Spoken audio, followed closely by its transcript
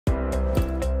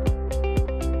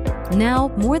Now,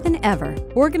 more than ever,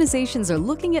 organizations are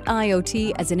looking at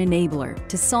IoT as an enabler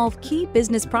to solve key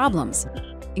business problems,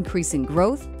 increasing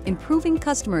growth, improving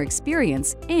customer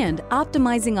experience, and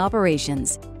optimizing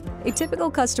operations. A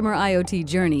typical customer IoT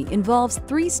journey involves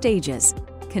 3 stages: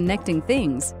 connecting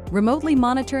things, remotely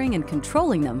monitoring and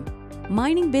controlling them,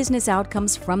 mining business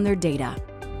outcomes from their data.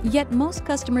 Yet most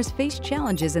customers face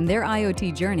challenges in their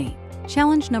IoT journey.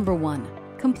 Challenge number 1,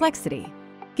 complexity.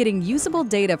 Getting usable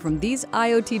data from these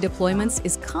IoT deployments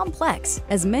is complex,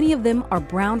 as many of them are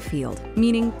brownfield,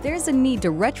 meaning there's a need to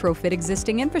retrofit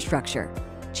existing infrastructure.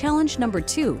 Challenge number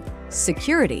 2,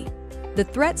 security. The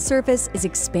threat surface is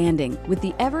expanding with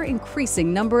the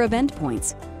ever-increasing number of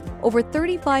endpoints. Over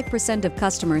 35% of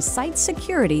customers cite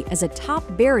security as a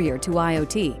top barrier to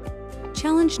IoT.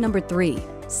 Challenge number 3,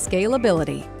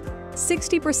 scalability.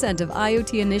 60% of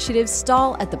IoT initiatives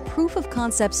stall at the proof of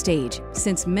concept stage,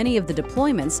 since many of the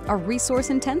deployments are resource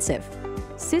intensive.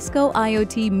 Cisco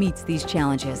IoT meets these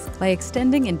challenges by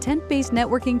extending intent-based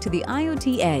networking to the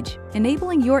IoT edge,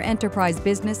 enabling your enterprise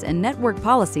business and network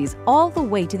policies all the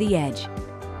way to the edge.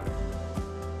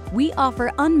 We offer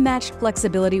unmatched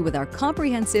flexibility with our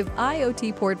comprehensive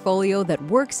IoT portfolio that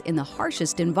works in the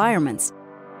harshest environments.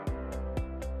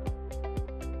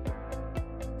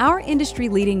 Our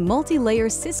industry-leading multi-layer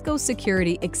Cisco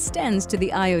security extends to the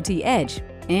IoT edge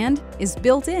and is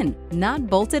built in, not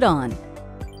bolted on.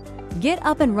 Get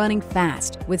up and running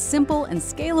fast with simple and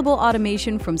scalable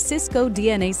automation from Cisco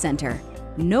DNA Center.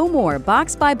 No more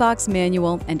box-by-box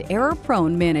manual and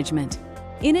error-prone management.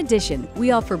 In addition, we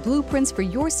offer blueprints for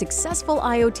your successful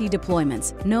IoT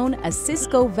deployments, known as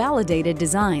Cisco Validated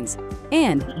Designs,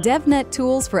 and DevNet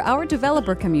tools for our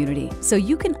developer community so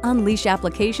you can unleash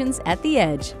applications at the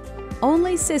edge.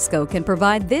 Only Cisco can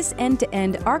provide this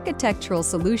end-to-end architectural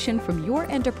solution from your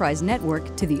enterprise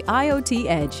network to the IoT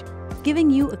edge,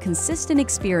 giving you a consistent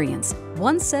experience,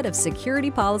 one set of security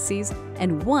policies,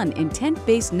 and one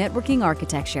intent-based networking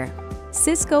architecture.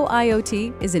 Cisco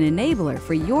IoT is an enabler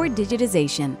for your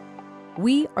digitization.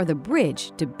 We are the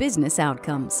bridge to business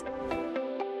outcomes.